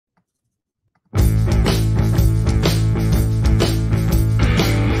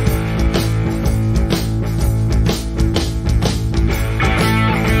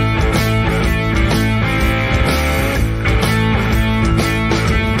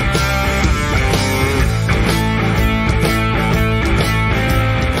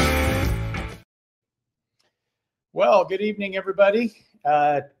Well, good evening, everybody.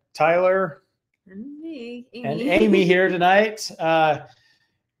 Tyler and me, and Amy here tonight.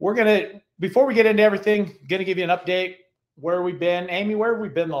 Before we get into everything, gonna give you an update where we've been. Amy, where have we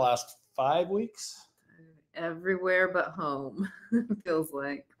been the last 5 weeks? Everywhere but home. Feels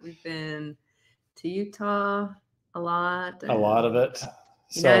like we've been to Utah a lot. A lot of it.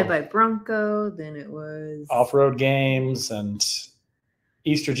 United by Bronco. Then it was off-road games and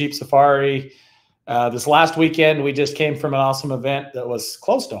Easter Jeep Safari. This last weekend, we just came from an awesome event that was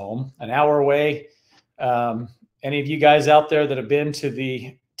close to home, an hour away. Any of you guys out there that have been to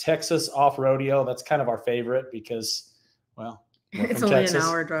the Texas Off-Rodeo, that's kind of our favorite because, well, it's only Texas. An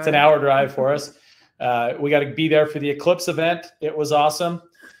hour drive. It's an hour drive for us. We got to be there for the Eclipse event. It was awesome.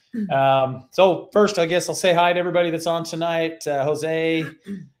 So first, I guess I'll say hi to everybody that's on tonight. Jose,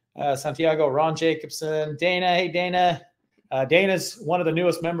 Santiago, Ron Jacobson, Dana. Hey, Dana. Dana's one of the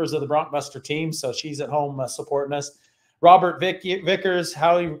newest members of the BroncBuster team, so she's at home supporting us. Robert Vickers,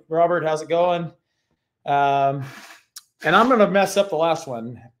 Robert, how's it going? And I'm going to mess up the last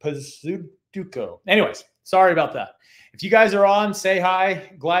one, Pizzuduco. Anyways, sorry about that. If you guys are on, say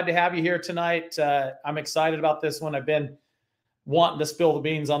hi. Glad to have you here tonight. I'm excited about this one. I've been wanting to spill the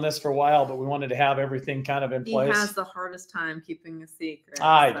beans on this for a while, but we wanted to have everything kind of in place. He has the hardest time keeping a secret.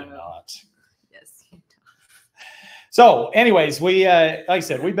 I do not. Yes, he does. So anyways, we, like I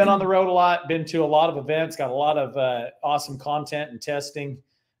said, we've been on the road a lot, been to a lot of events, got a lot of awesome content and testing.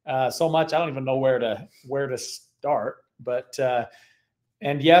 So much, I don't even know where to start, but,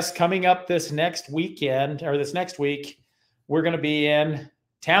 and yes, coming up this next weekend or this next week, we're going to be in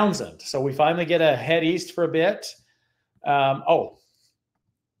Townsend. So we finally get to head east for a bit.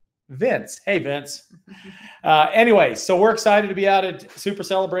 Vince. Hey, Vince. Anyway, so we're excited to be out at Super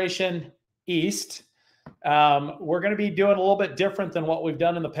Celebration East. We're going to be doing a little bit different than what we've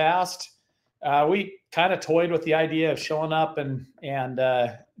done in the past. We kind of toyed with the idea of showing up and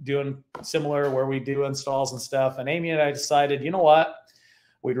doing similar where we do installs and stuff. And Amy and I decided, you know what?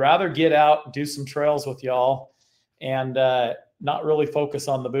 We'd rather get out and do some trails with y'all and not really focus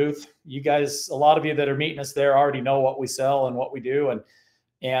on the booth. You guys, a lot of you that are meeting us there already know what we sell and what we do,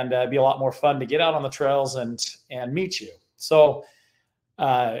 and it'd be a lot more fun to get out on the trails and meet you. So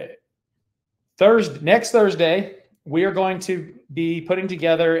next Thursday, we are going to be putting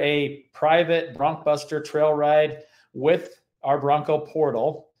together a private BroncBuster trail ride with our Bronco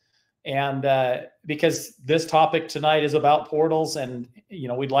portal. And because this topic tonight is about portals, and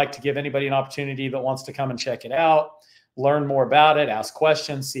we'd like to give anybody an opportunity that wants to come and check it out, learn more about it, ask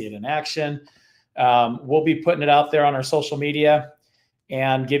questions, see it in action. We'll be putting it out there on our social media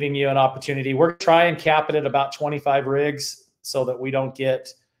and giving you an opportunity. We're trying to cap it at about 25 rigs so that we don't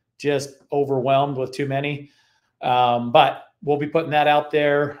get just overwhelmed with too many. But we'll be putting that out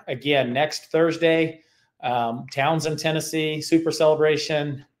there again next Thursday. Townsend, Tennessee, Super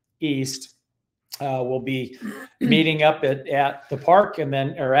Celebration East. We'll be meeting up at the park and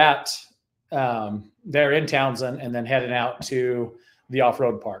then, they're in Townsend and then heading out to the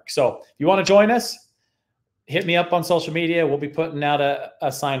off-road park. So if you want to join us, hit me up on social media. We'll be putting out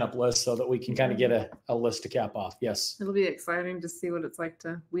a sign-up list so that we can kind of get a list to cap off. Yes. It'll be exciting to see what it's like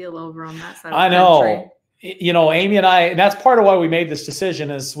to wheel over on that side of the country. Amy and I, and that's part of why we made this decision,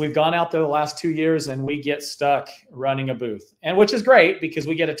 is we've gone out there the last 2 years and we get stuck running a booth, and which is great because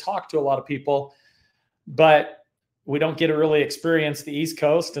we get to talk to a lot of people, but we don't get to really experience the East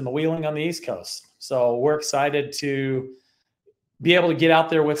Coast and the wheeling on the East Coast. So we're excited to be able to get out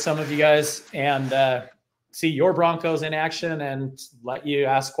there with some of you guys and see your Broncos in action and let you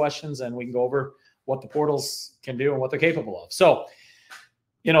ask questions, and we can go over what the portals can do and what they're capable of. So,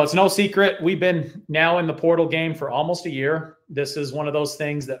 it's no secret. We've been now in the portal game for almost a year. This is one of those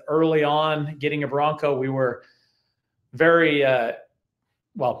things that early on getting a Bronco, we were very, I've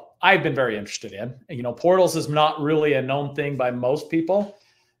been very interested in. Portals is not really a known thing by most people.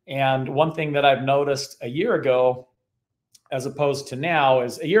 And one thing that I've noticed a year ago, as opposed to now,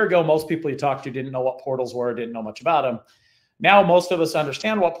 is a year ago, most people you talked to didn't know what portals were, didn't know much about them. Now, most of us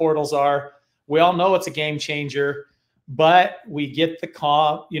understand what portals are. We all know it's a game changer, but we get the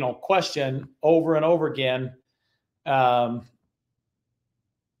question over and over again. How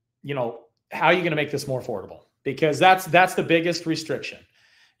are you going to make this more affordable? Because that's the biggest restriction.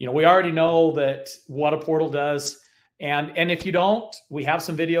 We already know that what a portal does. And if you don't, we have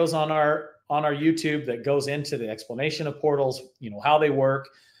some videos on our YouTube that goes into the explanation of portals, how they work.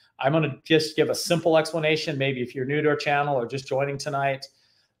 I'm going to just give a simple explanation. Maybe if you're new to our channel or just joining tonight,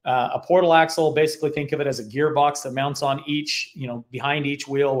 a portal axle, basically think of it as a gearbox that mounts on each, behind each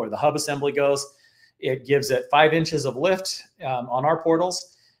wheel where the hub assembly goes. It gives it 5 inches of lift on our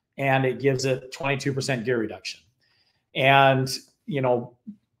portals, and it gives it 22% gear reduction. And,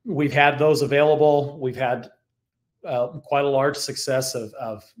 we've had those available. We've had quite a large success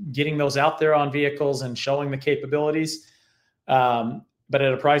of getting those out there on vehicles and showing the capabilities. But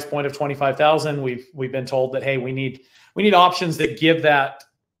at a price point of $25,000, we've been told that, hey, we need options that give that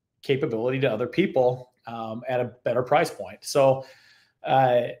capability to other people at a better price point. So,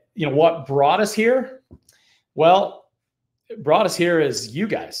 what brought us here? Well, it brought us here is you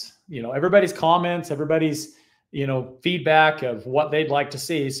guys. Everybody's comments, everybody's feedback of what they'd like to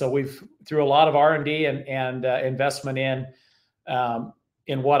see. So we've through a lot of R&D and investment in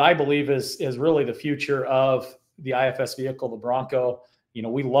what I believe is really the future of the IFS vehicle, the Bronco.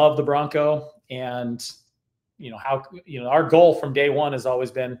 We love the Bronco, and our goal from day one has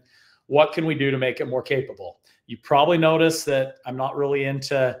always been, what can we do to make it more capable? You probably noticed that I'm not really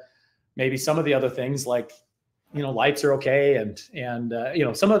into maybe some of the other things, like lights are okay, and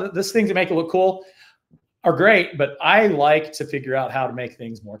some of this things that make it look cool are great, but I like to figure out how to make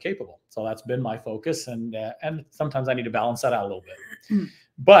things more capable. So that's been my focus, and sometimes I need to balance that out a little bit.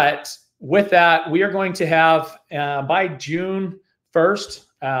 But with that, we are going to have by June 1st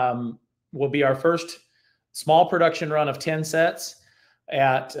will be our first small production run of 10 sets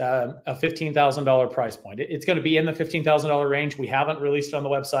at a $15,000 price point. It's going to be in the $15,000 range. We haven't released it on the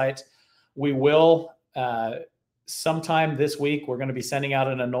website. We will sometime this week. We're going to be sending out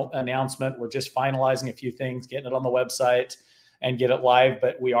an announcement. We're just finalizing a few things, getting it on the website and get it live,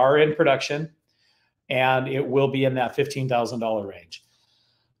 but we are in production, and it will be in that $15,000 range.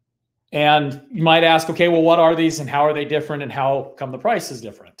 And you might ask, okay, well, what are these and how are they different, and how come the price is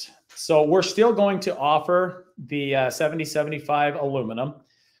different? So we're still going to offer the 7075 aluminum,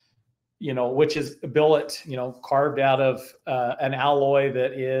 which is a billet, carved out of an alloy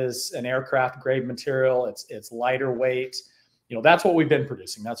that is an aircraft grade material. It's lighter weight. That's what we've been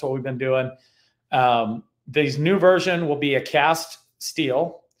producing. That's what we've been doing. This new version will be a cast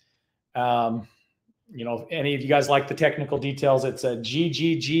steel. If any of you guys like the technical details, it's a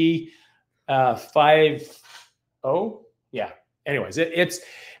GGG 50. Yeah. Anyways, it's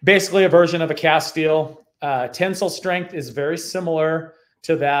basically a version of a cast steel. Tensile strength is very similar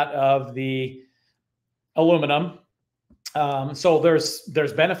to that of the aluminum. So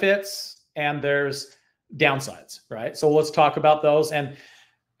there's benefits and there's downsides, right? So let's talk about those. And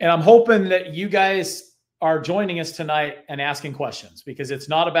I'm hoping that you guys are joining us tonight and asking questions, because it's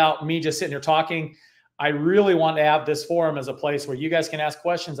not about me just sitting here talking. I really want to have this forum as a place where you guys can ask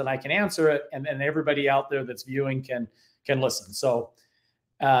questions and I can answer it, and everybody out there that's viewing can listen. So,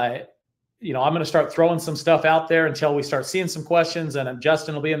 I'm going to start throwing some stuff out there until we start seeing some questions, and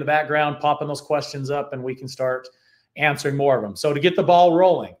Justin will be in the background popping those questions up, and we can start answering more of them. So to get the ball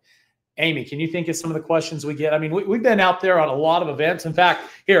rolling, Amy, can you think of some of the questions we get? I mean, we've been out there on a lot of events. In fact,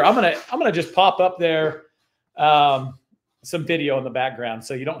 here, I'm gonna just pop up there some video in the background,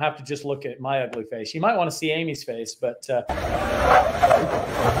 so you don't have to just look at my ugly face. You might want to see Amy's face, but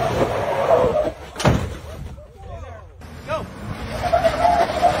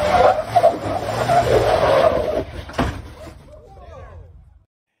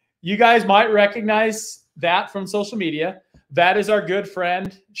you guys might recognize that from social media. That is our good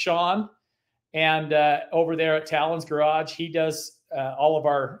friend, Sean. And over there at Talon's Garage, he does all of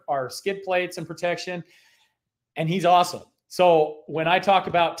our skid plates and protection. And he's awesome. So when I talk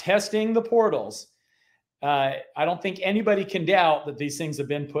about testing the portals, I don't think anybody can doubt that these things have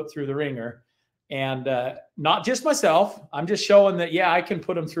been put through the ringer. And not just myself. I'm just showing that, yeah, I can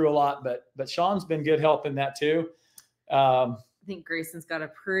put them through a lot. But Sean's been good help in that too. I think Grayson's got a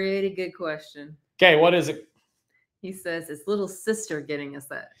pretty good question. Okay, what is it? He says, is little sister getting a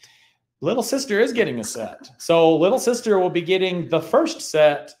set? Little sister is getting a set. So little sister will be getting the first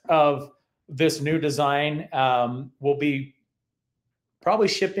set of this new design. Will be probably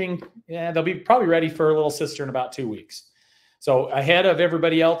shipping. Yeah, they'll be probably ready for little sister in about 2 weeks. So ahead of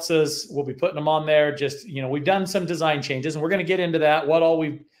everybody else's, we'll be putting them on there. Just, we've done some design changes, and we're going to get into that, what all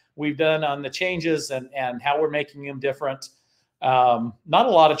we've done on the changes and how we're making them different. Not a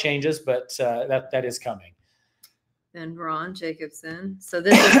lot of changes, but that is coming. And Ron Jacobson. So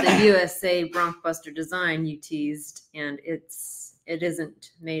this is the USA BroncBuster design you teased, and it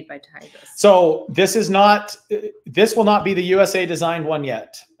isn't made by Tybus. So this will not be the USA designed one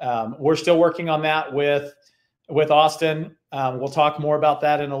yet. We're still working on that with Austin. We'll talk more about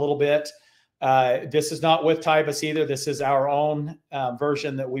that in a little bit. This is not with Tybus either. This is our own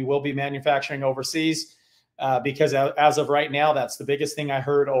version that we will be manufacturing overseas. Because as of right now, that's the biggest thing I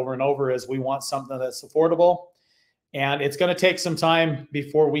heard over and over is we want something that's affordable. And it's going to take some time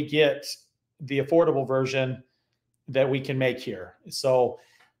before we get the affordable version that we can make here. So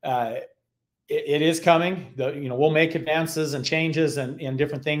it is coming. We'll make advances and changes and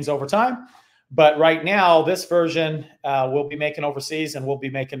different things over time. But right now, this version we'll be making overseas, and we'll be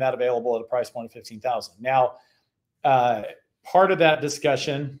making that available at a price point of $15,000. Now, part of that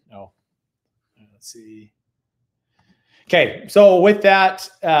discussion. Oh, let's see. Okay, so with that,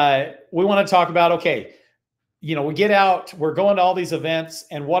 we want to talk about, okay, we get out, we're going to all these events,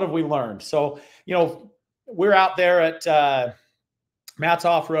 and what have we learned? So, we're out there at Matt's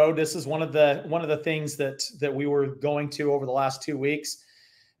Off-Road. This is one of the things that we were going to over the last 2 weeks,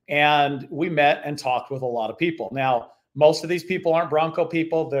 and we met and talked with a lot of people. Now, most of these people aren't Bronco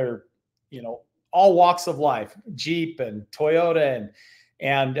people. They're, all walks of life, Jeep and Toyota,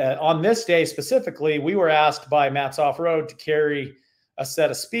 and on this day specifically, we were asked by Matt's Off-Road to carry a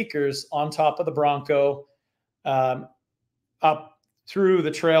set of speakers on top of the Bronco up through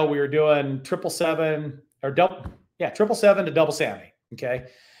the trail. We were doing 777 to Double Sammy. Okay.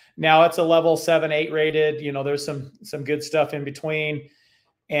 Now it's a level 7, 8 rated, there's some good stuff in between.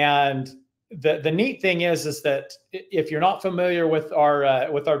 And the neat thing is that if you're not familiar with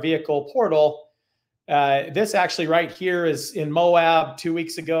our vehicle portal, this actually right here is in Moab 2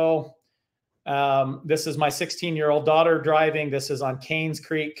 weeks ago. This is my 16-year-old daughter driving. This is on Canes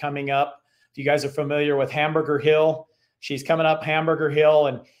Creek coming up. If you guys are familiar with Hamburger Hill, she's coming up Hamburger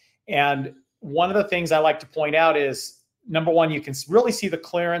Hill. And one of the things I like to point out is, number one, you can really see the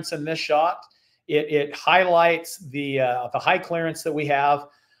clearance in this shot. It highlights the high clearance that we have.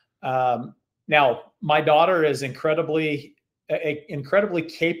 Now, my daughter is incredibly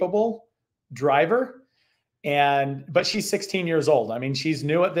capable driver, but she's 16 years old. I mean, she's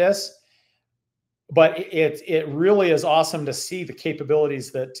new at this, but it really is awesome to see the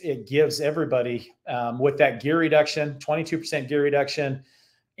capabilities that it gives everybody with that gear reduction, 22% gear reduction,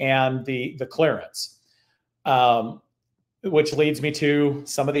 and the clearance, which leads me to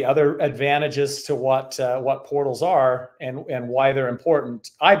some of the other advantages to what portals are and why they're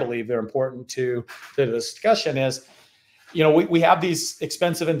important. I believe they're important to the discussion is, we have these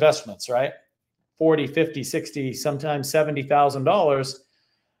expensive investments, right? $40, $50, $60, sometimes $70,000.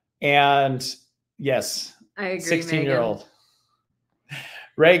 And yes, I agree, 16-year-old.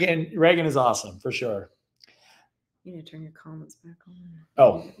 Reagan is awesome for sure. You need to turn your comments back on.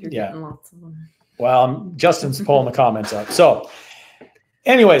 Oh, You're yeah. getting lots of them. Well, Justin's pulling the comments up. So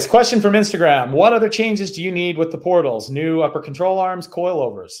anyways, question from Instagram. What other changes do you need with the portals? New upper control arms,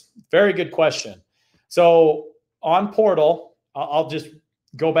 coilovers? Very good question. So on portal, I'll just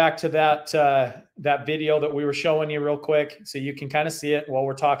go back to that video that we were showing you real quick so you can kind of see it while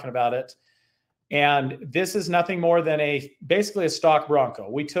we're talking about it. And this is nothing more than basically a stock Bronco.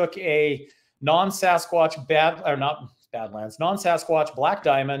 We took a non-Sasquatch non-Sasquatch Black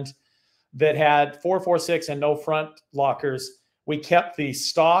Diamond that had 446 and no front lockers. We kept the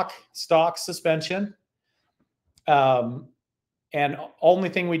stock suspension. And only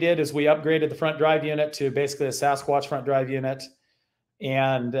thing we did is we upgraded the front drive unit to basically a Sasquatch front drive unit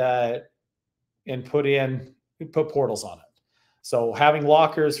and put portals on it. So having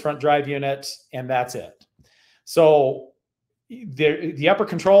lockers, front drive unit, and that's it. So the upper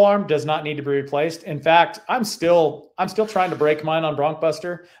control arm does not need to be replaced. In fact, I'm still trying to break mine on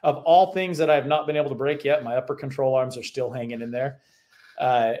BroncBuster. Of all things that I've not been able to break yet, my upper control arms are still hanging in there.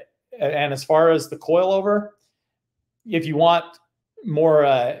 And as far as the coilover, if you want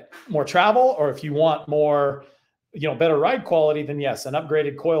more travel, or if you want more, better ride quality, then yes, an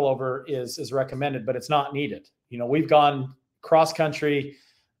upgraded coilover is recommended, but it's not needed. We've gone cross country,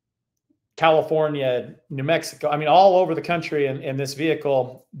 California, New Mexico, I mean, all over the country in this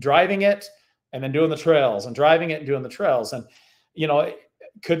vehicle, driving it and then doing the trails and driving it and doing the trails. And,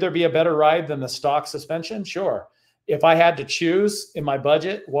 could there be a better ride than the stock suspension? Sure. If I had to choose in my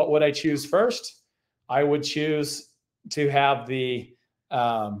budget, what would I choose first? I would choose to have the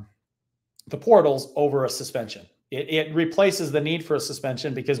portals over a suspension. It replaces the need for a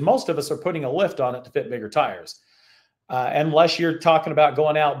suspension because most of us are putting a lift on it to fit bigger tires. Unless you're talking about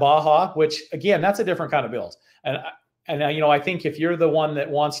going out Baja, which again, that's a different kind of build. And I think if you're the one that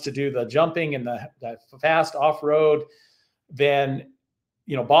wants to do the jumping and the fast off-road, then,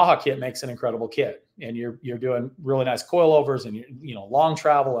 Baja kit makes an incredible kit, and you're doing really nice coilovers and long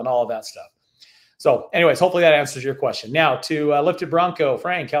travel and all of that stuff. So anyways, hopefully that answers your question. Now to Lifted Bronco,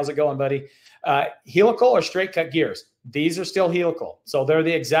 Frank, how's it going, buddy? Helical or straight cut gears? These are still helical. So they're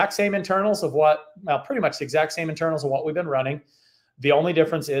the exact same internals of pretty much the exact same internals of what we've been running. The only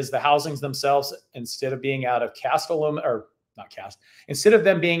difference is the housings themselves, instead of being out of instead of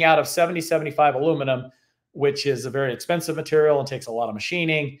them being out of 7075 aluminum, which is a very expensive material and takes a lot of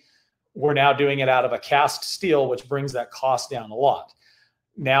machining, we're now doing it out of a cast steel, which brings that cost down a lot.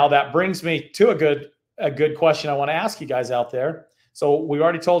 Now that brings me to a good question I want to ask you guys out there. So we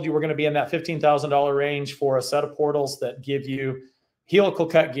already told you we're going to be in that $15,000 range for a set of portals that give you helical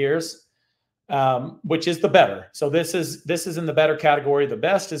cut gears, which is the better. So this is in the better category. The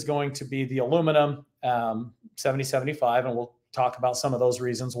best is going to be the aluminum 7075, and we'll talk about some of those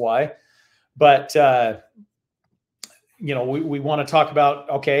reasons why. But we want to talk about,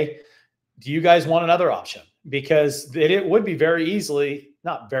 okay, do you guys want another option? Because it would be very easily,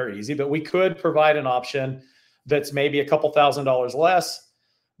 not very easy, but we could provide an option that's maybe a couple $1,000s less,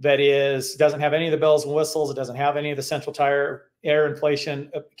 that doesn't have any of the bells and whistles. It doesn't have any of the central tire air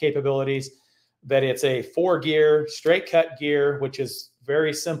inflation capabilities, that it's a 4-gear straight cut gear, which is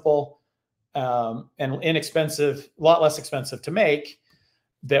very simple and inexpensive, a lot less expensive to make,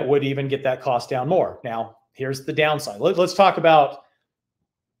 that would even get that cost down more. Now, here's the downside. Let's talk about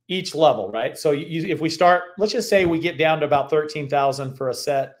each level, right? So if we start, let's just say we get down to about 13,000 for a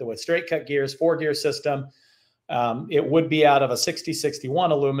set with straight cut gears, 4-gear system. It would be out of a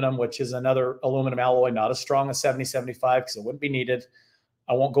 6061 aluminum, which is another aluminum alloy, not as strong as 7075 because it wouldn't be needed.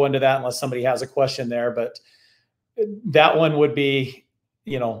 I won't go into that unless somebody has a question there, but that one would be,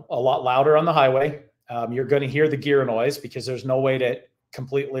 a lot louder on the highway. You're going to hear the gear noise because there's no way to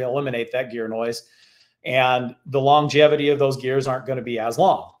completely eliminate that gear noise. And the longevity of those gears aren't going to be as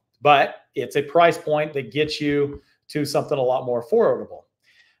long, but it's a price point that gets you to something a lot more affordable.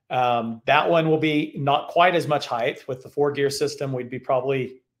 That one will be not quite as much height. With the 4-gear system, we'd be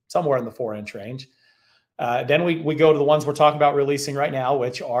probably somewhere in the 4-inch range. Then we go to the ones we're talking about releasing right now,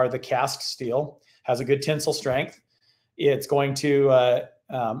 which are the cast steel. Has a good tensile strength. It's going to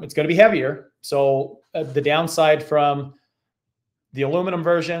be heavier. So the downside from the aluminum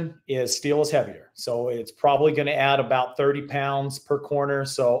version is steel is heavier. So it's probably going to add about 30 pounds per corner.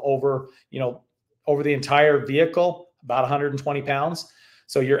 So over the entire vehicle, about 120 pounds.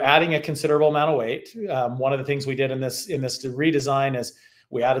 So you're adding a considerable amount of weight. One of the things we did in this redesign is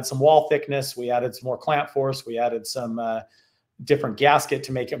we added some wall thickness. We added some more clamp force. We added some different gasket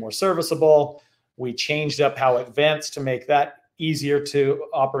to make it more serviceable. We changed up how it vents to make that easier to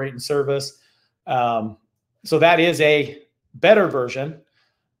operate and service. So that is a better version,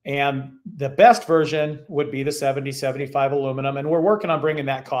 and the best version would be the 7075 aluminum, and we're working on bringing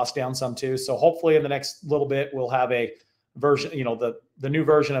that cost down some too. So hopefully in the next little bit we'll have a version, the new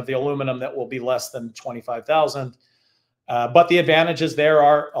version of the aluminum that will be less than 25,000. But the advantages there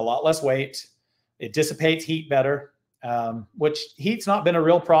are a lot less weight. It dissipates heat better, which heat's not been a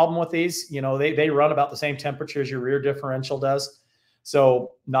real problem with these. They run about the same temperature as your rear differential does,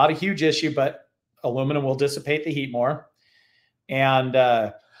 so not a huge issue. But aluminum will dissipate the heat more. And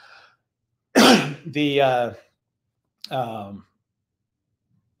the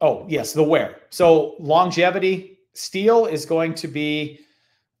wear. So longevity, steel is going to be,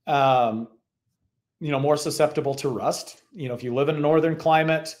 more susceptible to rust. If you live in a northern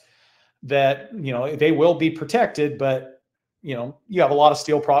climate, that, they will be protected, but, you have a lot of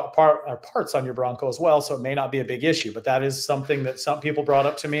steel parts on your Bronco as well. So it may not be a big issue, but that is something that some people brought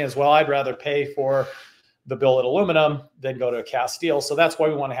up to me as well. I'd rather pay for the billet aluminum than go to a cast steel. So that's why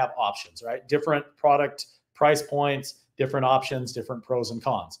we want to have options, right? Different product price points, different options, different pros and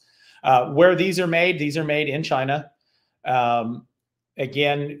cons. Where these are made in China.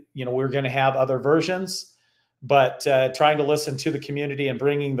 Again, we're going to have other versions, but trying to listen to the community and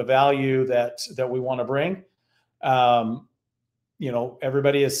bringing the value that we want to bring.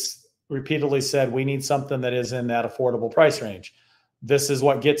 Everybody has repeatedly said we need something that is in that affordable price range. This is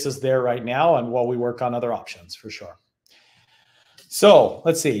what gets us there right now, and while we work on other options for sure. So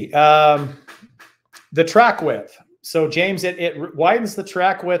let's see. The track width. So James, it widens the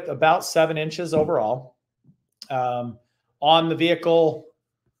track width about 7 inches overall. On the vehicle,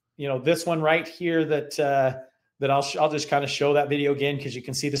 this one right here that I'll just kind of show that video again because you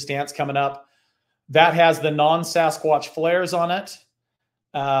can see the stance coming up. That has the non-Sasquatch flares on it.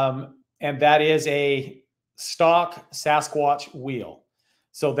 And that is a stock Sasquatch wheel.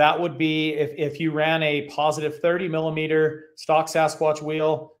 So that would be, if you ran a positive 30 millimeter stock Sasquatch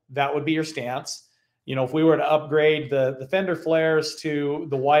wheel, that would be your stance. If we were to upgrade the fender flares to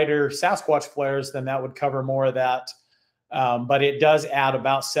the wider Sasquatch flares, then that would cover more of that. But it does add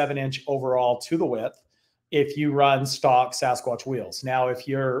about 7-inch overall to the width if you run stock Sasquatch wheels. Now, if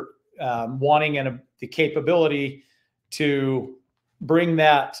you're wanting the capability to bring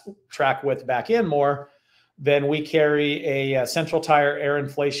that track width back in more, then we carry a central tire air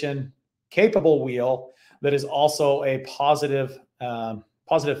inflation capable wheel that is also a positive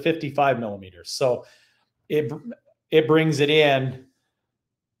 55 millimeters. So it brings it in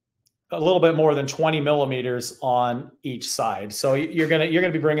a little bit more than 20 millimeters on each side. So you're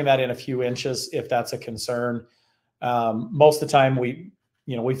gonna be bringing that in a few inches if that's a concern. Most of the time we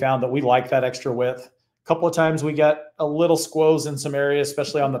found that we like that extra width. A couple of times we got a little squoze in some areas,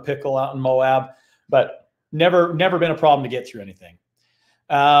 especially on the pickle out in Moab, but never been a problem to get through anything.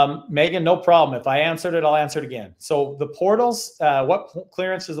 Megan, no problem. If I answered it, I'll answer it again. So the portals, what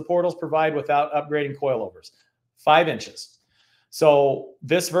clearance does the portals provide without upgrading coilovers? 5 inches. So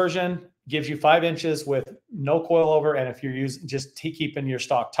this version gives you 5 inches with no coilover, and if you're using just keeping your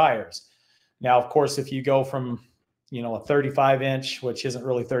stock tires. Now, of course, if you go from a 35 inch, which isn't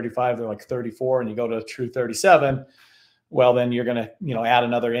really 35, they're like 34, and you go to a true 37, well, then you're going to add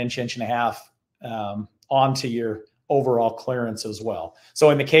another inch and a half onto your overall clearance as well. So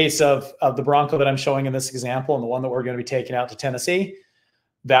in the case of the Bronco that I'm showing in this example, and the one that we're going to be taking out to Tennessee,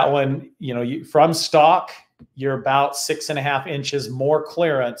 that one, from stock, you're about 6.5 inches more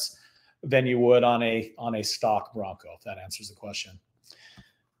clearance than you would on a stock Bronco, if that answers the question.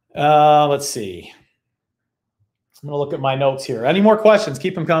 Let's see. I'm going to look at my notes here. Any more questions?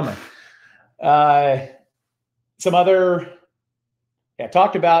 Keep them coming. Some other,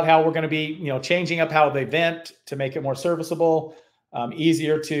 talked about how we're going to be, changing up how they vent to make it more serviceable,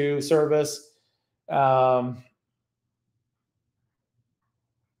 easier to service. Well,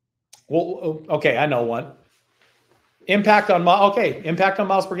 okay, I know one. Impact on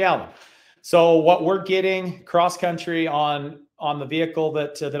miles per gallon. So what we're getting cross country on the vehicle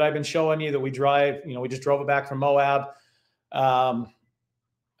that I've been showing you that we drive, we just drove it back from Moab. I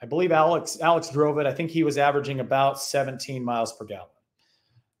believe Alex drove it. I think he was averaging about 17 miles per gallon,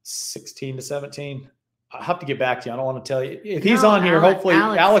 16 to 17. I'll have to get back to you. I don't want to tell you if he's on here. Hopefully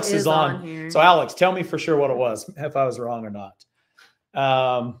Alex is on here. So Alex, tell me for sure what it was, if I was wrong or not.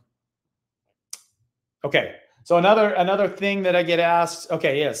 Okay. So another thing that I get asked,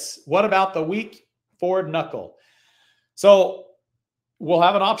 okay, yes. What about the weak forward knuckle? So we'll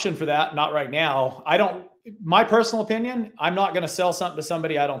have an option for that. Not right now. My personal opinion, I'm not going to sell something to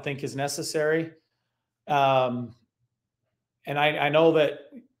somebody I don't think is necessary. And I know that,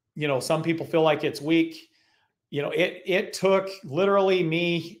 some people feel like it's weak. It took literally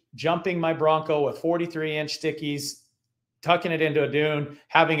me jumping my Bronco with 43-inch stickies, tucking it into a dune,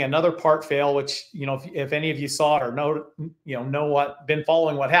 having another part fail, which, if any of you saw it or been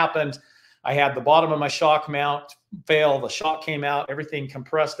following what happened, I had the bottom of my shock mount fail. The shock came out, everything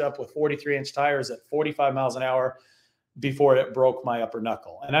compressed up with 43-inch tires at 45 miles an hour before it broke my upper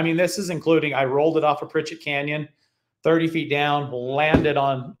knuckle. And I mean, this is including, I rolled it off of Pritchett Canyon, 30 feet down, landed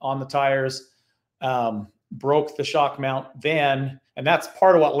on the tires, broke the shock mount then. And that's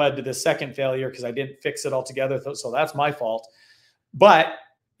part of what led to the second failure, because I didn't fix it altogether. So that's my fault. But,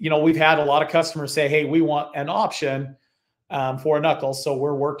 we've had a lot of customers say, hey, we want an option for a knuckle. So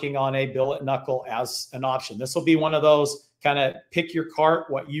we're working on a billet knuckle as an option. This will be one of those kind of pick your cart,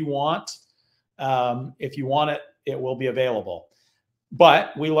 what you want. If you want it, it will be available.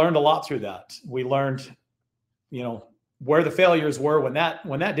 But we learned a lot through that. We learned, where the failures were when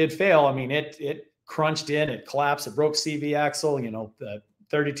that did fail. I mean, it crunched in, it collapsed, it broke CV axle, the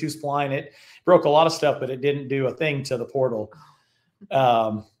 32 spline, it broke a lot of stuff, but it didn't do a thing to the portal.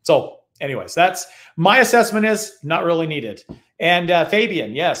 So anyways, that's my assessment is not really needed. And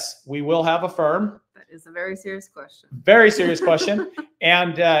Fabian, yes, we will have a firm. That is a very serious question. Very serious question.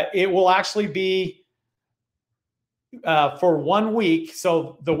 And it will actually be for 1 week.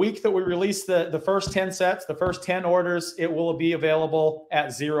 So the week that we release the first 10 sets, the first 10 orders, it will be available at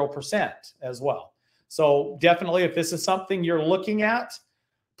 0% as well. So definitely, if this is something you're looking at,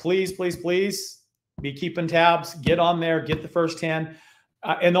 please, please, please be keeping tabs, get on there, get the first 10.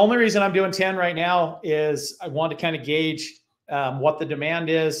 And the only reason I'm doing 10 right now is I want to kind of gauge what the demand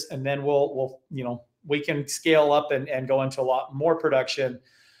is. And then we can scale up and go into a lot more production.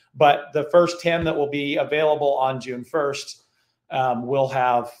 But the first 10 that will be available on June 1st will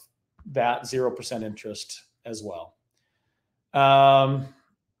have that 0% interest as well.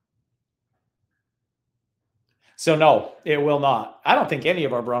 So no, it will not. I don't think any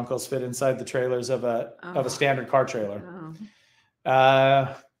of our Broncos fit inside the trailers of a standard car trailer.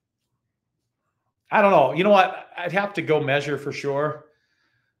 I don't know. You know what? I'd have to go measure for sure.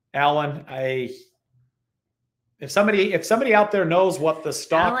 Alan, if somebody out there knows what the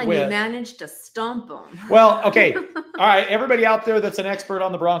stock Alan, you managed to stomp them. Well, okay. All right. Everybody out there that's an expert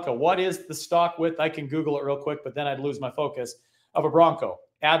on the Bronco, what is the stock width? I can Google it real quick, but then I'd lose my focus of a Bronco.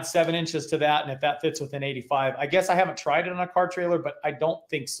 Add 7 inches to that, and if that fits within 85, I guess I haven't tried it on a car trailer, but I don't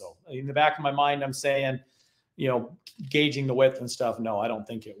think so. In the back of my mind, I'm saying, gauging the width and stuff. No, I don't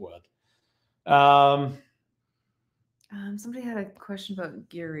think it would. Somebody had a question about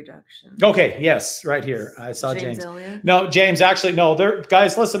gear reduction. Okay, yes, right here. I saw James. No, James, actually, no.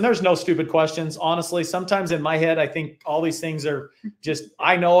 Guys, listen, there's no stupid questions. Honestly, sometimes in my head, I think all these things are just,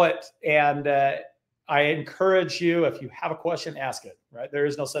 I know it. And I encourage you, if you have a question, ask it, right? There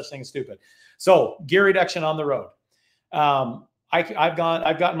is no such thing as stupid. So gear reduction on the road. I've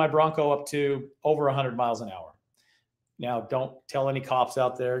gotten my Bronco up to over 100 miles an hour. Now, don't tell any cops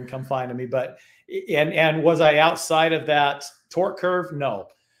out there and come find me, but, and was I outside of that torque curve? No.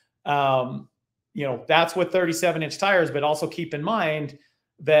 You know, that's with 37-inch tires, but also keep in mind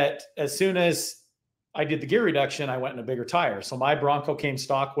that as soon as I did the gear reduction, I went in a bigger tire. So my Bronco came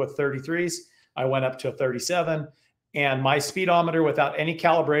stock with 33s. I went up to a 37, and my speedometer without any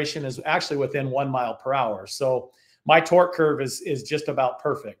calibration is actually within 1 mile per hour. So my torque curve is just about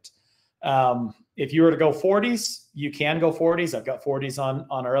perfect. If you were to go 40s, you can go 40s. I've got 40s on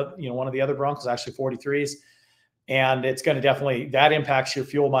our, you know, one of the other Broncos, actually 43s. And it's going to definitely, that impacts your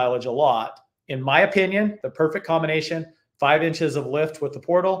fuel mileage a lot. In my opinion, the perfect combination, 5 inches of lift with the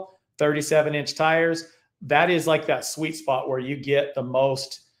portal, 37-inch tires. That is like that sweet spot where you get the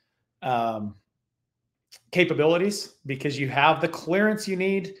most capabilities, because you have the clearance you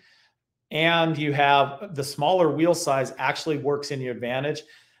need and you have the smaller wheel size actually works in your advantage.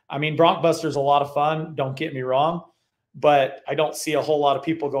 I mean, BroncBuster is a lot of fun, don't get me wrong, but I don't see a whole lot of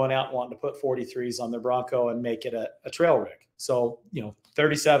people going out and wanting to put 43s on their Bronco and make it a trail rig. So, you know,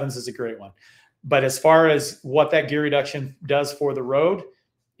 37s is a great one. But as far as what that gear reduction does for the road,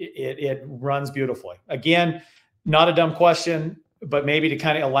 it runs beautifully. Again, not a dumb question, but maybe to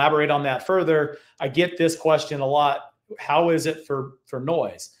kind of elaborate on that further, I get this question a lot. How is it for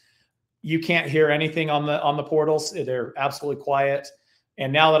noise? You can't hear anything on the portals. They're absolutely quiet.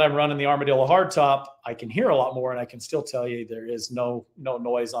 And now that I'm running the Armadillo hardtop, I can hear a lot more, and I can still tell you there is no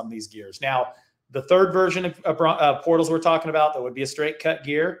noise on these gears. Now, the third version of portals we're talking about, that would be a straight cut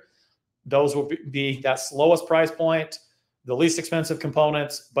gear. Those will be that lowest price point, the least expensive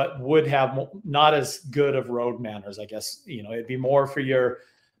components, but would have not as good of road manners, I guess. You know, it'd be more for your,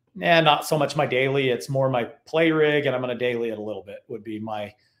 not so much my daily. It's more my play rig, and I'm going to daily it a little bit would be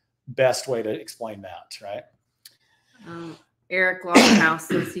my best way to explain that, right? Eric Lockhouse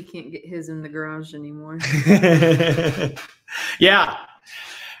says he can't get his in the garage anymore. Yeah.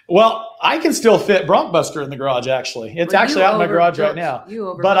 Well, I can still fit BroncBuster in the garage, actually. It's actually out in my garage right now.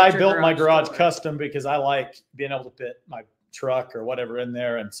 But I built my garage custom because I like being able to fit my truck or whatever in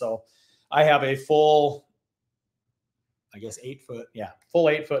there. And so I have a full, I guess, 8-foot, full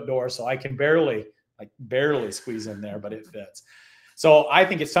 8-foot door. So I can barely squeeze in there, but it fits. So I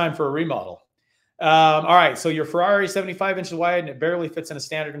think it's time for a remodel. All right. So your Ferrari 75 inches wide, and it barely fits in a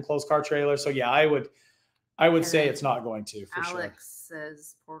standard enclosed car trailer. So yeah, I would say it's not going to, for sure. Alex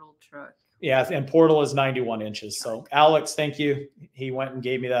says portal truck. Yeah, and portal is 91 inches. So Alex, thank you. He went and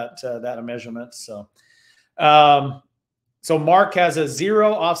gave me that measurement. So, so Mark has a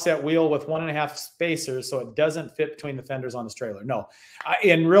 0 offset wheel with 1.5 spacers, so it doesn't fit between the fenders on this trailer. No,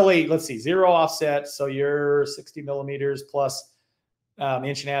 and really, let's see, 0 offset. So you're 60 millimeters plus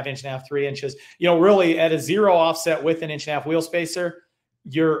inch and a half, 3 inches. You know, really at a 0 offset with an 1.5 inch wheel spacer,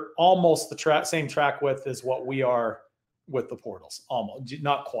 you're almost the same track width as what we are with the portals. Almost,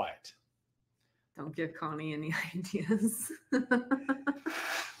 not quite. Don't give Connie any ideas.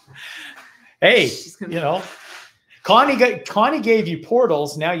 Hey, you know, Connie gave you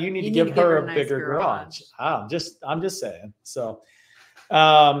portals. Now you need to give her a bigger garage. I'm just saying. So,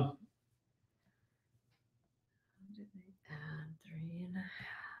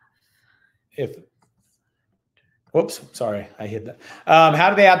 whoops, sorry, I hit that. How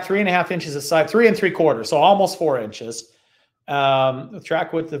do they add 3.5 inches of side? 3 3/4, so almost 4 inches. The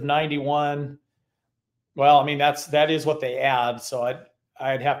track width of 91. Well, I mean, that is what they add. So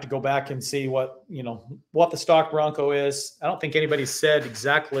I'd have to go back and see what the stock Bronco is. I don't think anybody said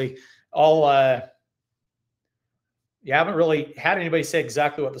exactly all. You haven't really had anybody say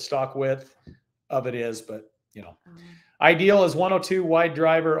exactly what the stock width of it is, but ideal is 102 wide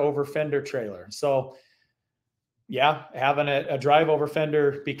driver over fender trailer. So yeah, having a drive over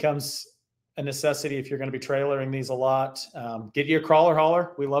fender becomes a necessity if you're going to be trailering these a lot. Get you a crawler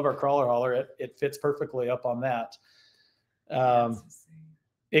hauler. We love our crawler hauler. It fits perfectly up on that.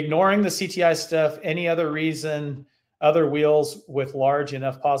 Ignoring the CTI stuff, any other reason other wheels with large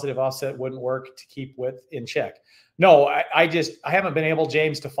enough positive offset wouldn't work to keep width in check? No, I haven't been able,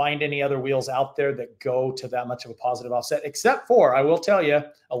 James, to find any other wheels out there that go to that much of a positive offset, except for, I will tell you,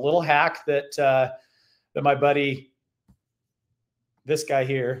 a little hack that my buddy, this guy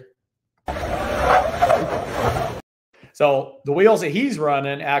here. So the wheels that he's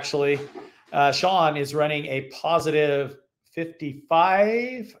running, actually, Sean is running a positive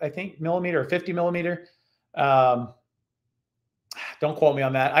 55, I think, millimeter or 50 millimeter. Don't quote me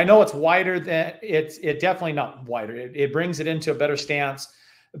on that. I know it's wider than it definitely not wider. It brings it into a better stance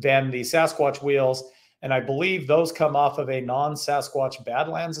than the Sasquatch wheels. And I believe those come off of a non-Sasquatch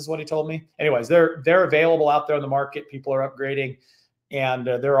Badlands is what he told me. Anyways, they're available out there in the market. People are upgrading, and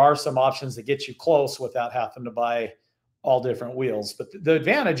there are some options that get you close without having to buy all different wheels. But the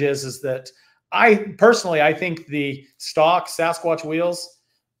advantage is that I think the stock Sasquatch wheels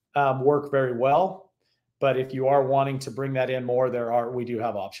work very well. But if you are wanting to bring that in more, we do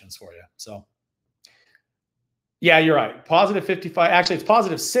have options for you. So yeah, you're right. Positive 55. Actually, it's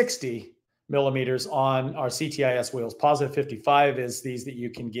positive 60 millimeters on our CTIS wheels. Positive 55 is these that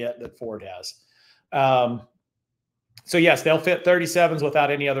you can get that Ford has. So yes, they'll fit 37s without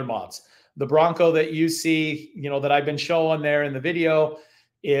any other mods. The Bronco that you see, that I've been showing there in the video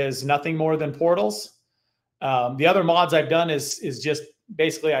is nothing more than portals. The other mods I've done is just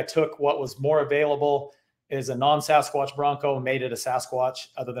basically I took what was more available is a non-Sasquatch Bronco and made it a Sasquatch,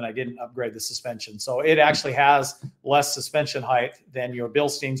 other than I didn't upgrade the suspension. So it actually has less suspension height than your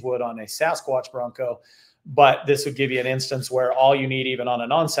Bilsteins would on a Sasquatch Bronco. But this would give you an instance where all you need, even on a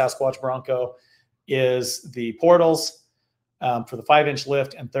non-Sasquatch Bronco, is the portals for the 5-inch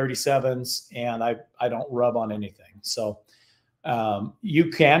lift and 37s. And I don't rub on anything. So you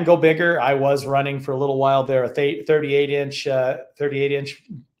can go bigger. I was running for a little while there, a 38-inch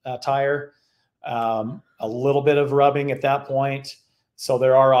tire. A little bit of rubbing at that point. So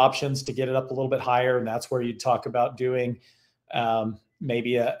there are options to get it up a little bit higher. And that's where you talk about doing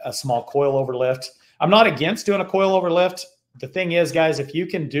maybe a small coil over lift. I'm not against doing a coil over lift. The thing is, guys, if you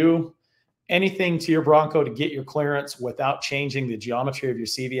can do anything to your Bronco to get your clearance without changing the geometry of your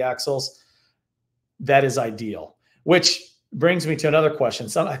CV axles, that is ideal. Which brings me to another question.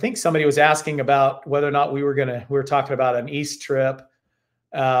 I think somebody was asking about whether or not we were talking about an East trip.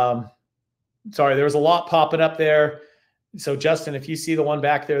 Sorry, there was a lot popping up there. So Justin, if you see the one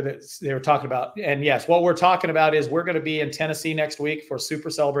back there that they were talking about, and yes, what we're talking about is we're going to be in Tennessee next week for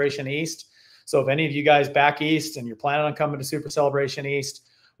Super Celebration East. So if any of you guys back East and you're planning on coming to Super Celebration East,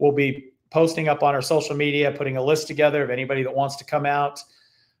 we'll be posting up on our social media, putting a list together of anybody that wants to come out,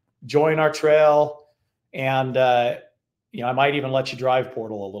 join our trail. And, I might even let you drive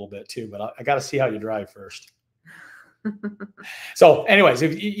Portal a little bit too, but I got to see how you drive first. So anyways,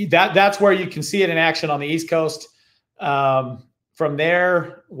 that's where you can see it in action on the East Coast. From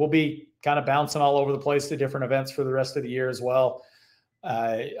there, we'll be kind of bouncing all over the place to different events for the rest of the year as well.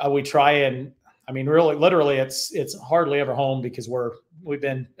 We try and, really, literally, it's hardly ever home because we've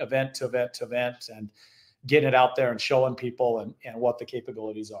been event to event to event and getting it out there and showing people and what the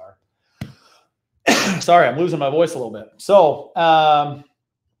capabilities are. Sorry, I'm losing my voice a little bit. So, I'm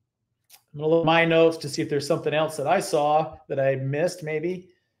going to look at my notes to see if there's something else that I saw that I missed maybe.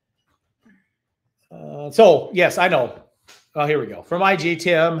 So, yes, I know. Oh, here we go. From IG,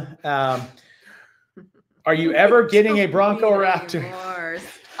 Tim. Are you ever getting a Bronco or Raptor?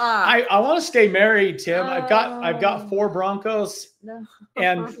 I want to stay married, Tim. I've got 4 Broncos,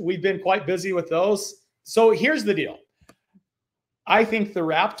 and we've been quite busy with those. So here's the deal. I think the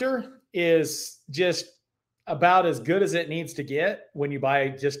Raptor is just about as good as it needs to get when you buy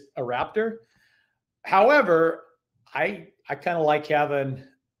just a Raptor. However, I kind of like having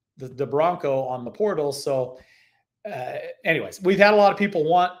the Bronco on the portals. So anyways, we've had a lot of people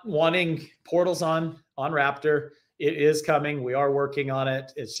wanting portals on Raptor. It is coming. We are working on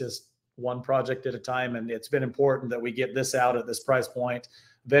it. It's just one project at a time. And it's been important that we get this out at this price point.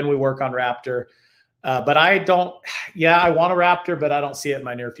 Then we work on Raptor. But I want a Raptor, but I don't see it in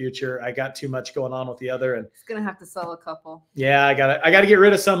my near future. I got too much going on with the other. And it's going to have to sell a couple. Yeah, I got to get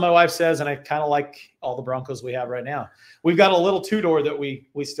rid of some, my wife says, and I kind of like all the Broncos we have right now. We've got a little 2-door that we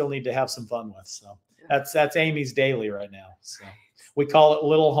still need to have some fun with. So that's Amy's daily right now. So we call it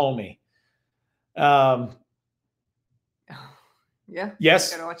Little Homie. Yeah.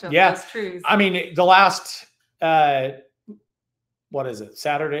 Yes. Gotta watch out yeah. for those trees. The last, what is it?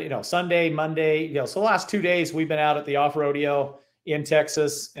 Saturday, Sunday, Monday, so the last 2 days we've been out at the off-rodeo in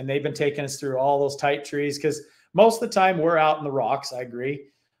Texas, and they've been taking us through all those tight trees because most of the time we're out in the rocks. I agree.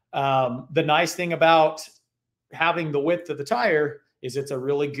 The nice thing about having the width of the tire is it's a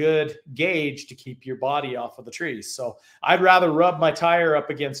really good gauge to keep your body off of the trees. So I'd rather rub my tire up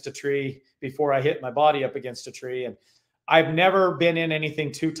against a tree before I hit my body up against a tree. And I've never been in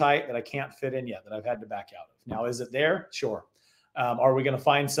anything too tight that I can't fit in yet, that I've had to back out of. Now, is it there? Sure. Are we going to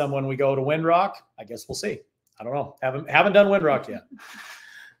find some when we go to Windrock? I guess we'll see. I don't know. Haven't done Windrock yet.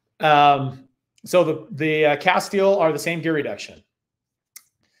 So the cast steel are the same gear reduction.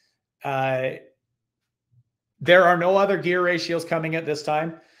 There are no other gear ratios coming at this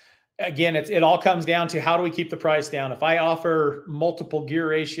time. Again, it all comes down to how do we keep the price down. If I offer multiple gear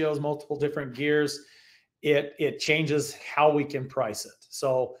ratios, multiple different gears, it changes how we can price it.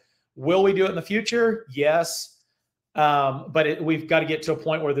 So will we do it in the future? Yes. But we've got to get to a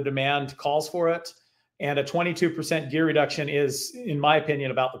point where the demand calls for it. And a 22% gear reduction is, in my opinion,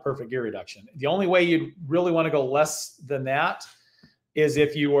 about the perfect gear reduction. The only way you'd really want to go less than that is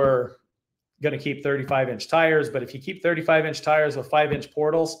if you were going to keep 35-inch tires. But if you keep 35-inch tires with 5-inch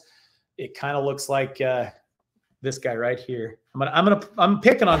portals, it kind of looks like this guy right here. I'm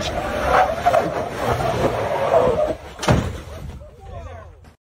picking on.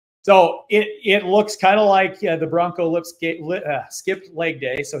 So it looks kind of like the Bronco skipped leg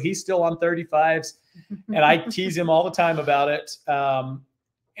day. So he's still on 35s, and I tease him all the time about it.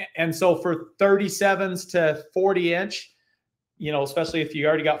 And so for 37s to 40-inch, you know, especially if you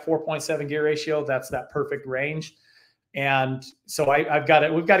already got 4.7 gear ratio, that's that perfect range. And so we've got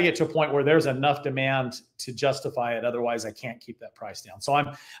to get to a point where there's enough demand to justify it. Otherwise, I can't keep that price down. So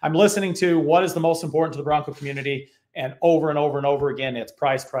I'm listening to what is the most important to the Bronco community, and over and over and over again, it's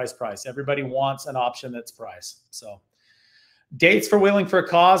price, price, price. Everybody wants an option that's price. So dates for Wheeling for a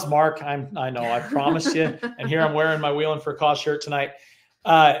Cause, Mark. I know I promised you, and here I'm wearing my Wheeling for a Cause shirt tonight.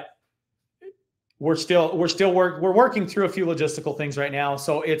 We're working through a few logistical things right now.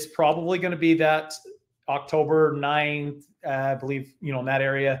 So it's probably going to be that October 9th, I believe, you know, in that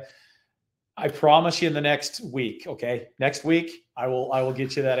area. I promise you in the next week. Okay. Next week, I will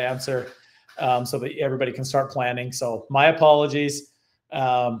get you that answer so that everybody can start planning. So my apologies.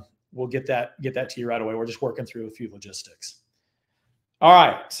 We'll get that to you right away. We're just working through a few logistics. All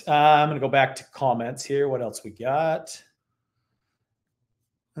right. I'm going to go back to comments here. What else we got?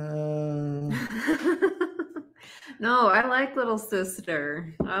 No, I like little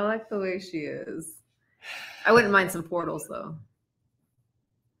sister. I like the way she is. I wouldn't mind some portals though.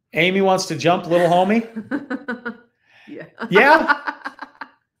 Amy wants to jump little homie. Yeah. Yeah.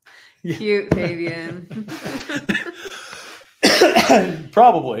 Cute, Fabian.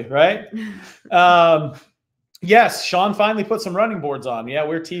 Probably, right? Yes, Sean finally put some running boards on. Yeah,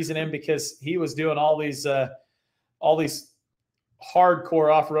 we're teasing him because he was doing all these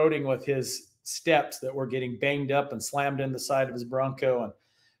hardcore off-roading with his steps that were getting banged up and slammed in the side of his Bronco.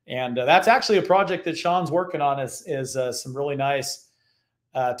 And that's actually a project that Sean's working on is some really nice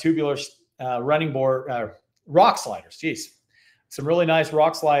tubular running board rock sliders. Geez, some really nice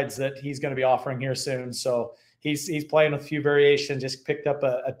rock slides that he's going to be offering here soon. So he's playing with a few variations, just picked up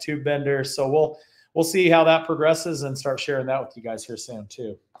a tube bender. So we'll see how that progresses and start sharing that with you guys here soon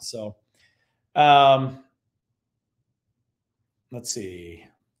too. So let's see.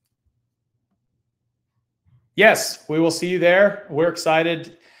 Yes, we will see you there. We're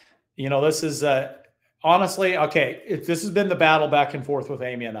excited. You know, this is honestly, okay, this has been the battle back and forth with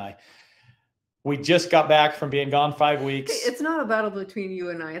Amy and I. We just got back from being gone 5 weeks. It's not a battle between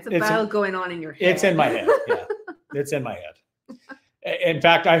you and I. It's a battle going on in your head. It's in my head. Yeah, it's in my head. In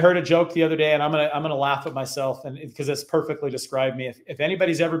fact, I heard a joke the other day, and I'm gonna laugh at myself, and because it's perfectly described me. If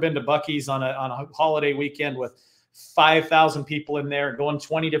anybody's ever been to Buc-ee's on a holiday weekend with 5,000 people in there going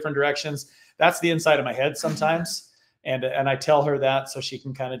 20 different directions, that's the inside of my head sometimes. And I tell her that so she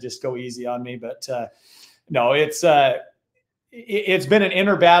can kind of just go easy on me. But no, it's been an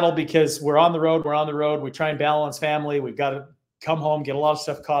inner battle because we're on the road. We try and balance family. We've got to come home, get a lot of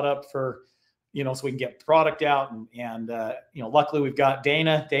stuff caught up for, you know, so we can get product out. And you know, luckily we've got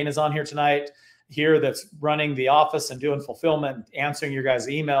Dana. Dana's on here tonight here that's running the office and doing fulfillment, answering your guys'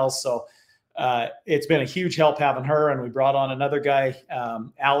 emails. So it's been a huge help having her. And we brought on another guy,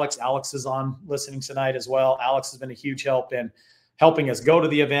 Alex. Alex is on listening tonight as well. Alex has been a huge help in helping us go to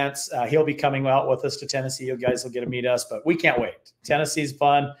the events. He'll be coming out with us to Tennessee. You guys will get to meet us, but we can't wait. Tennessee's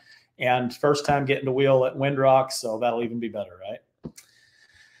fun, and first time getting to wheel at Windrock, so that'll even be better, right?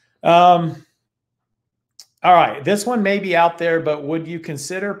 All right, this one may be out there, but would you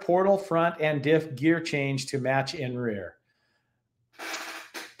consider portal front and diff gear change to match in rear?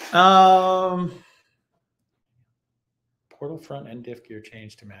 Portal front and diff gear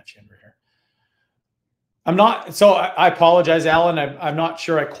change to match in rear. I'm not, so I apologize, Alan. I'm not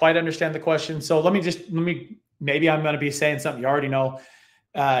sure I quite understand the question. So maybe I'm going to be saying something you already know.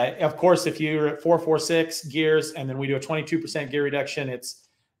 Of course, if you're at 446 gears and then we do a 22% gear reduction, it's,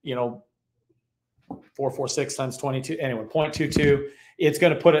 you know, 446 times 22, anyway, 0.22. It's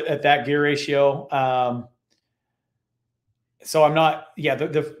going to put it at that gear ratio. So I'm not, yeah,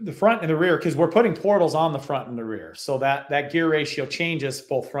 the front and the rear, because we're putting portals on the front and the rear. So that gear ratio changes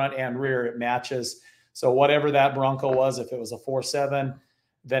both front and rear. It matches. So whatever that Bronco was, if it was a 4.7,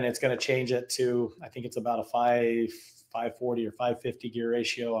 then it's going to change it to, I think it's about a 540 or 550 gear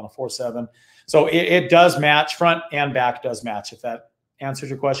ratio on a 4.7. So it does match, front and back does match. If that answers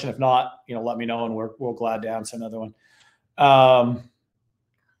your question. If not, let me know and we'll glad to answer another one.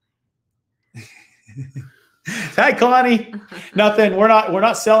 Hi, Connie. Nothing. We're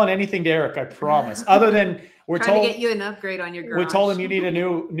not selling anything to Eric, I promise. Other than we're trying to get you an upgrade on your garage. We told him you need a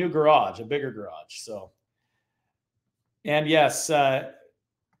new garage, a bigger garage. So, and yes.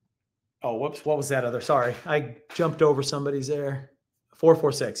 Oh, whoops. What was that other? Sorry, I jumped over somebody's there.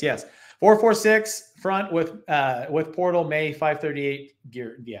 446. Yes, 446 front with portal, May 538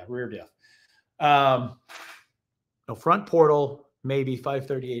 gear. Yeah, rear diff. No, front portal, maybe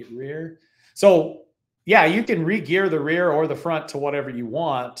 538 rear. So yeah, you can re-gear the rear or the front to whatever you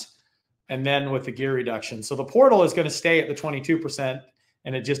want, and then with the gear reduction. So the portal is going to stay at the 22%,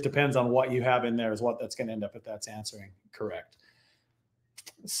 and it just depends on what you have in there is what that's going to end up, if that's answering correct.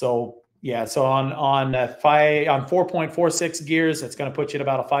 So yeah, so on 4.46 gears, it's going to put you at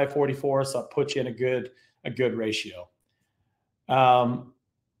about a 544. So it puts you in a good ratio.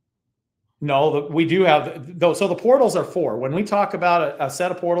 No, we do have those. So the portals are 4. When we talk about a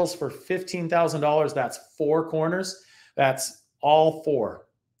set of portals for $15,000, that's 4 corners. That's all 4,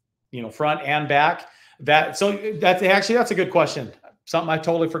 front and back. That's a good question. Something I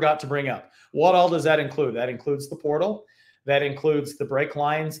totally forgot to bring up. What all does that include? That includes the portal. That includes the brake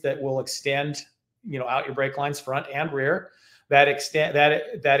lines that will extend, out your brake lines, front and rear. That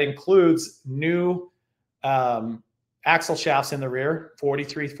includes new axle shafts in the rear,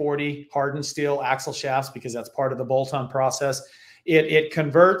 4340 hardened steel axle shafts, because that's part of the bolt-on process. It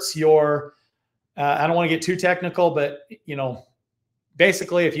converts your, I don't want to get too technical, but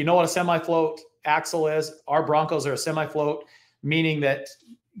basically, if you know what a semi-float axle is, our Broncos are a semi-float, meaning that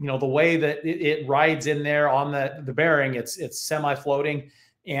the way that it rides in there on the bearing, it's semi-floating,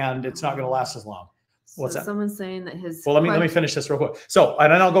 and it's not going to last as long. What's that? Someone's saying that his. Well, let me finish this real quick. So,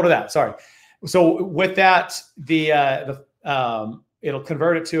 and then I'll go to that. Sorry. So with that, it'll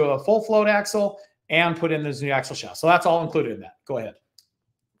convert it to a full float axle and put in this new axle shaft. So that's all included in that. Go ahead.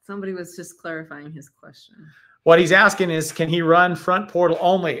 Somebody was just clarifying his question. What he's asking is, can he run front portal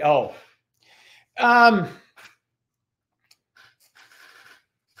only? Oh,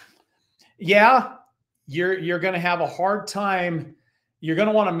 yeah, you're going to have a hard time. You're going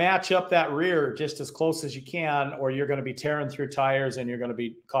to want to match up that rear just as close as you can, or you're going to be tearing through tires and you're going to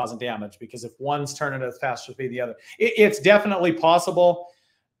be causing damage, because if one's turning as fast as the other, it's definitely possible.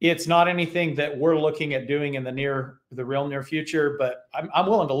 It's not anything that we're looking at doing in the real near future, but I'm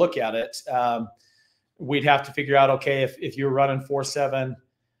willing to look at it. We'd have to figure out, okay, if you're running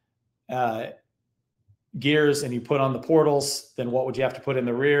 4.7 gears and you put on the portals, then what would you have to put in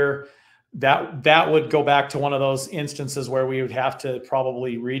the rear? That would go back to one of those instances where we would have to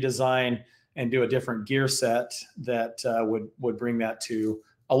probably redesign and do a different gear set that would bring that to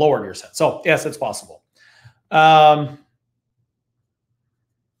a lower gear set. So yes, it's possible. Sign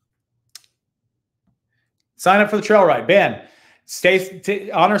up for the trail ride. Ben, stay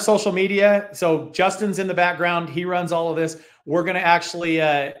on our social media. So Justin's in the background. He runs all of this. We're going to actually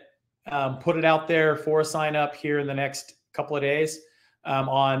put it out there for a sign up here in the next couple of days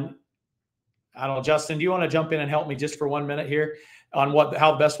I don't know, Justin, do you want to jump in and help me just for 1 minute here on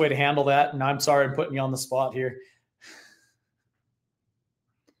how the best way to handle that? And I'm sorry, I'm putting you on the spot here.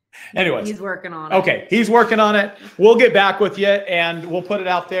 Anyways. He's working on it. Okay. He's working on it. We'll get back with you and we'll put it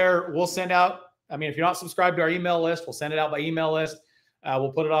out there. We'll send out, if you're not subscribed to our email list, we'll send it out by email list.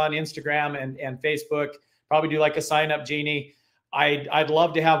 We'll put it on Instagram and Facebook, probably do like a sign up genie. I'd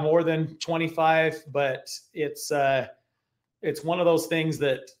love to have more than 25, but it's one of those things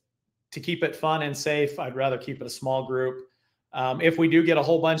that, to keep it fun and safe, I'd rather keep it a small group. If we do get a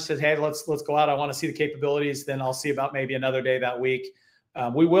whole bunch that says, hey, let's go out, I want to see the capabilities, then I'll see about maybe another day that week.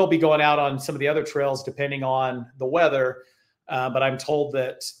 We will be going out on some of the other trails depending on the weather, but I'm told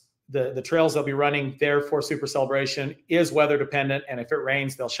that the trails they'll be running there for Super Celebration is weather dependent, and if it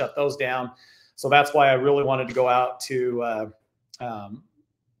rains, they'll shut those down. So that's why I really wanted to go out to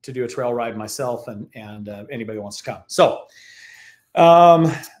do a trail ride myself and anybody who wants to come. So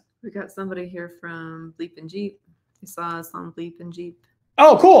we got somebody here from Bleep and Jeep. You saw us on Bleep and Jeep.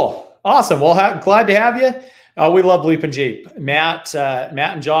 Oh, cool. Awesome. Well, glad to have you. We love Bleep and Jeep. Matt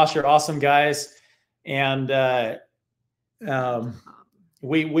and Josh are awesome guys. And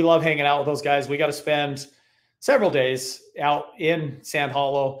we love hanging out with those guys. We got to spend several days out in Sand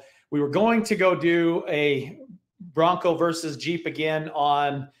Hollow. We were going to go do a Bronco versus Jeep again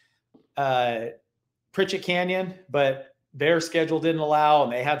on Pritchett Canyon, but their schedule didn't allow,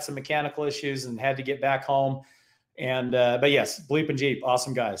 and they had some mechanical issues and had to get back home. And, but yes, Bleep and Jeep,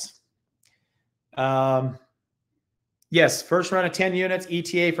 awesome guys. Yes, first run of 10 units,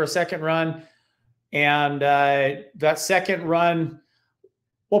 ETA for a second run. And that second run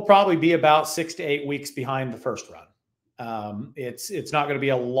will probably be about 6 to 8 weeks behind the first run. It's not going to be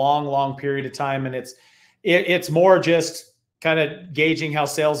a long period of time. And it's more just kind of gauging how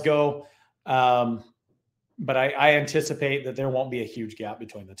sales go. But I anticipate that there won't be a huge gap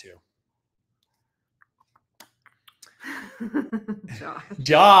between the two.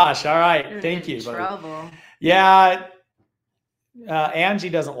 Josh, all right. Thank you, buddy. Trouble. Yeah. Angie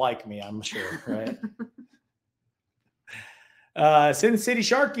doesn't like me, I'm sure, right? Sin City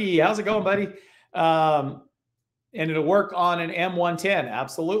Sharky, how's it going, buddy? And it'll work on an M110.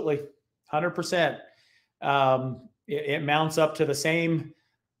 Absolutely. 100%. It mounts up to the same,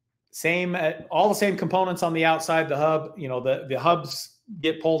 all the same components on the outside, the hub, you know, the hubs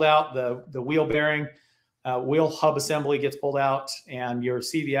get pulled out, the wheel bearing, wheel hub assembly gets pulled out, and your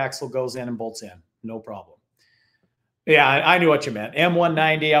CV axle goes in and bolts in. No problem. Yeah, I knew what you meant.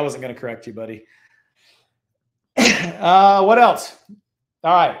 M190. I wasn't going to correct you, buddy. What else?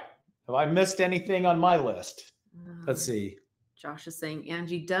 All right. Have I missed anything on my list? Let's see. Josh is saying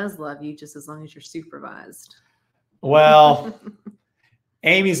Angie does love you just as long as you're supervised. Well,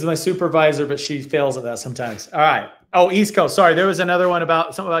 Amy's my supervisor, but she fails at that sometimes. All right. Oh, East Coast. Sorry, there was another one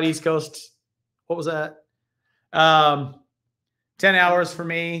about something about East Coast. What was that? 10 hours for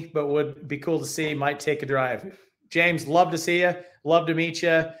me, but would be cool to see. Might take a drive. James, love to see you. Love to meet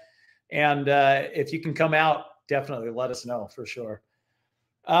you. And if you can come out, definitely let us know for sure.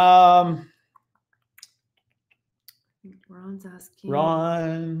 Ron's asking.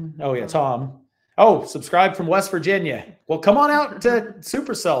 Ron. Oh, yeah, Tom. Oh, subscribe from West Virginia. Well, come on out to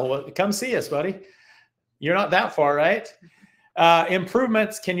Supercell. Come see us, buddy. You're not that far, right?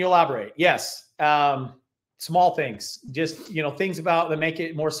 Improvements. Can you elaborate? Yes. Small things. Just, you know, things about that make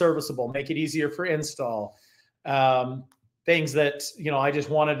it more serviceable, make it easier for install. Things that, you know, I just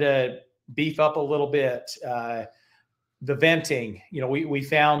wanted to beef up a little bit. The venting, you know, we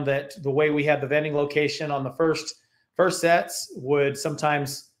found that the way we had the venting location on the first sets would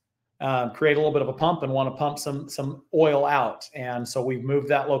sometimes create a little bit of a pump and want to pump some oil out. And so we've moved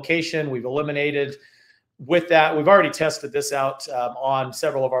that location. We've eliminated with that. We've already tested this out on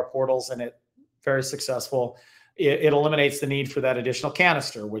several of our portals, and it's very successful. It eliminates the need for that additional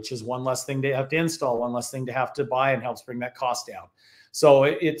canister, which is one less thing to have to install, one less thing to have to buy, and helps bring that cost down. So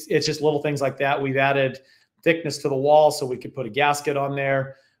it's just little things like that. We've added thickness to the wall so we could put a gasket on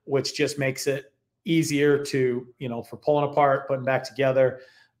there, which just makes it easier to, you know, for pulling apart, putting back together.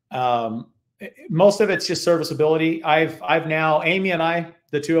 Most of it's just serviceability. I've now, Amy and I,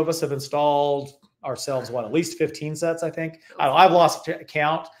 the two of us have installed ourselves, at least 15 sets, I think. I've lost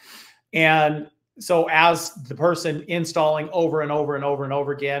count. And so as the person installing over and over and over and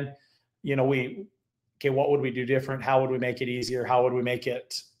over again, you know, okay, what would we do different? How would we make it easier? How would we make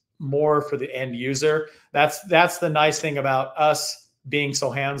it more for the end user? That's the nice thing about us being so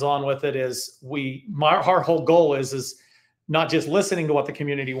hands-on with it is our whole goal is not just listening to what the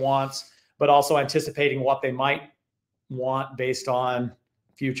community wants, but also anticipating what they might want based on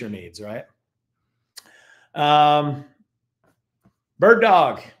future needs, right? Bird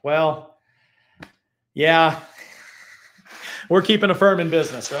dog. Well, yeah, we're keeping a firm in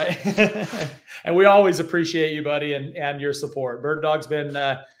business, right? And we always appreciate you, buddy, and your support. Bird dog's been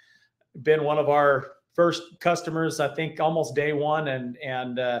one of our first customers, I think, almost day one,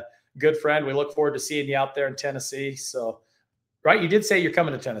 and good friend. We look forward to seeing you out there in Tennessee. So, right, you did say you're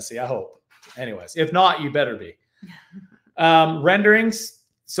coming to Tennessee, I hope. Anyways, if not, you better be. Renderings.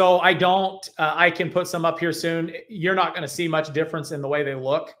 So I can put some up here soon. You're not going to see much difference in the way they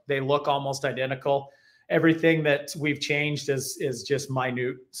look. They look almost identical. Everything that we've changed is just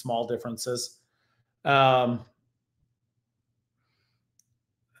minute, small differences.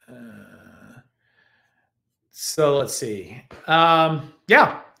 So let's see.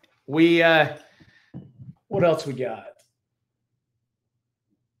 Yeah, what else we got?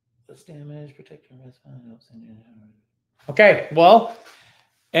 Less damage, protect your wrist. Okay, well,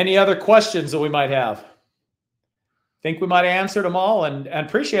 any other questions that we might have? Think we might have answered them all, and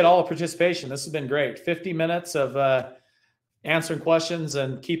appreciate all the participation. This has been great. 50 minutes of answering questions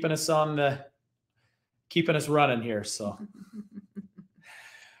and keeping us running here. So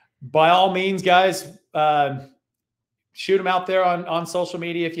by all means, guys, shoot them out there on social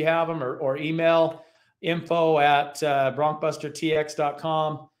media if you have them, or email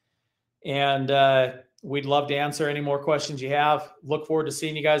info@broncbustertx.com. And we'd love to answer any more questions you have. Look forward to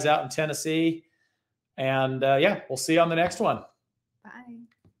seeing you guys out in Tennessee. And yeah, we'll see you on the next one. Bye.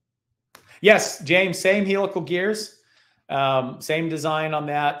 Yes, James, same helical gears, same design on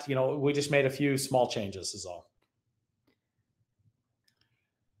that. You know, we just made a few small changes is all.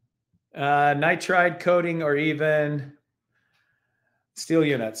 Nitride coating or even steel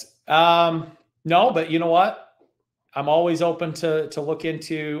units. No, but you know what? I'm always open to look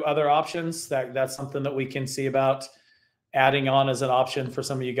into other options. That's something that we can see about adding on as an option for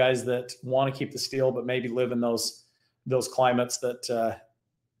some of you guys that want to keep the steel, but maybe live in those climates that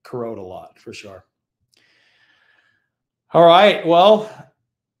corrode a lot, for sure. All right. Well,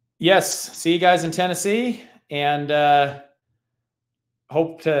 yes. See you guys in Tennessee, and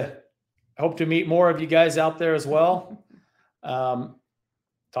hope to meet more of you guys out there as well.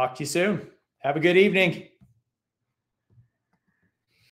 Talk to you soon. Have a good evening.